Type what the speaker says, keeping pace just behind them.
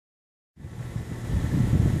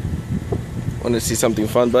Want to see something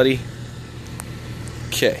fun, buddy?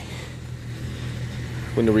 Okay.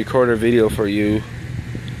 I'm going to record a video for you.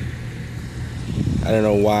 I don't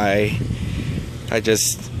know why.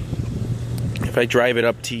 If I drive it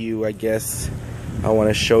up to you, I guess I want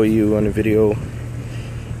to show you on a video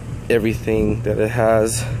everything that it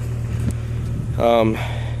has.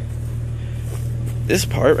 This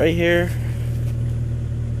part right here,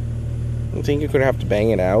 I think you're gonna have to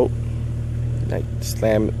bang it out, like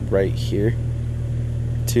slam it right here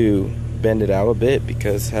to bend it out a bit,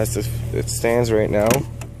 because it stands right now.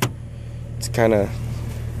 It's kind of,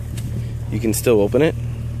 you can still open it,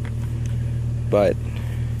 but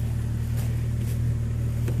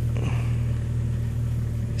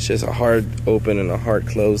it's just a hard open and a hard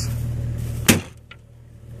close.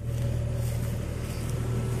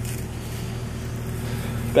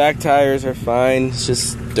 Back tires are fine, it's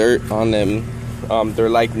just dirt on them. They're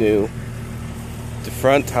like new. The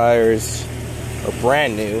front tires are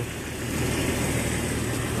brand new.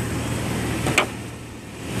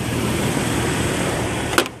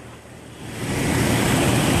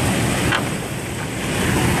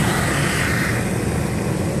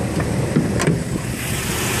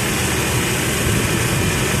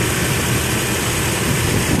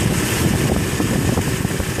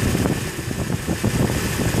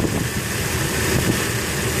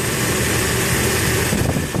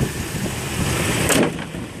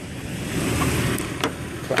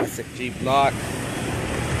 Classic Jeep lock.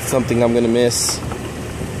 Something I'm gonna miss.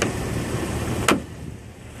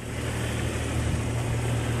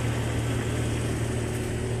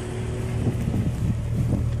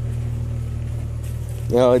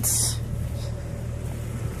 You know, it's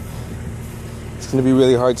gonna be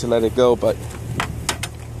really hard to let it go, but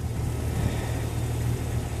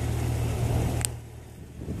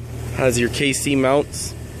has your KC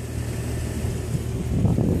mounts.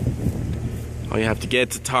 All you have to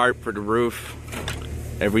get is a tarp for the roof.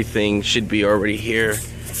 Everything should be already here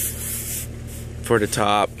for the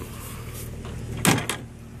top.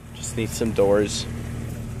 Just need some doors.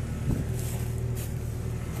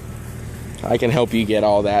 I can help you get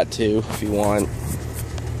all that too if you want.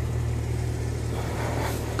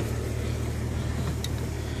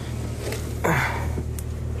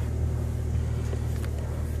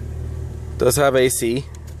 Does have AC,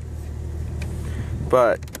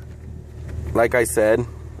 but like I said,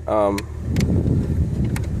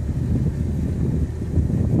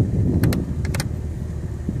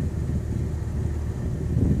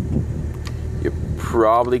 you're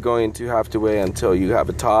probably going to have to wait until you have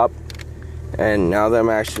a top. And now that I'm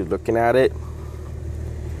actually looking at it,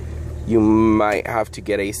 you might have to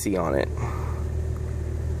get AC on it.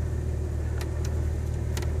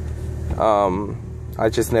 I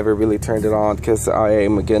just never really turned it on because I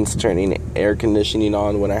am against turning air conditioning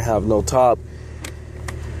on when I have no top.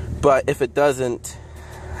 But if it doesn't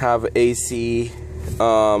have AC,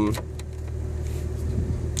 I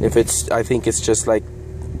think it's just like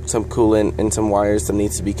some coolant and some wires that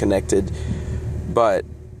needs to be connected. But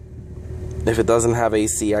if it doesn't have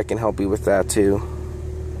AC, I can help you with that too.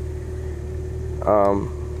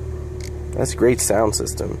 That's a great sound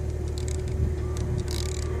system.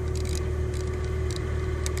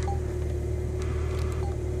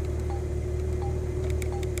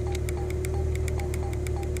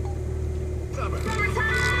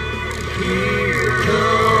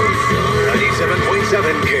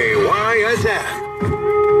 KYSF.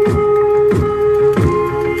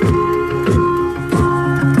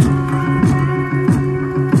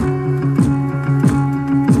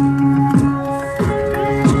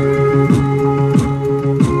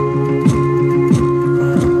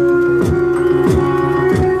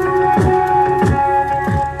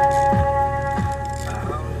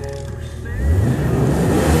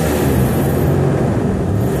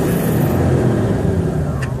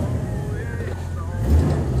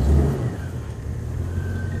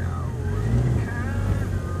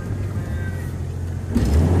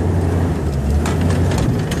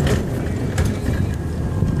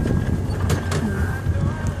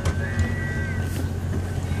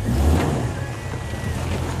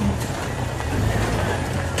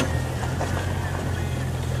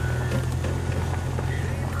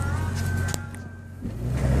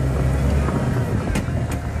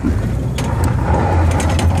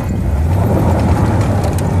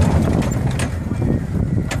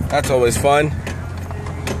 That's always fun.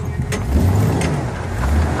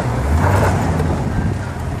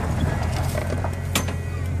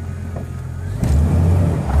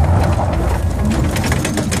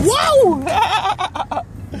 Whoa!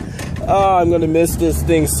 Oh, I'm gonna miss this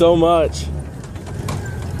thing so much.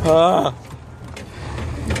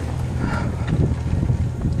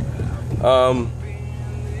 Give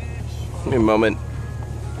me a moment.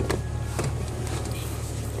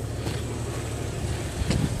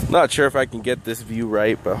 Not sure if I can get this view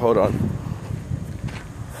right, but hold on.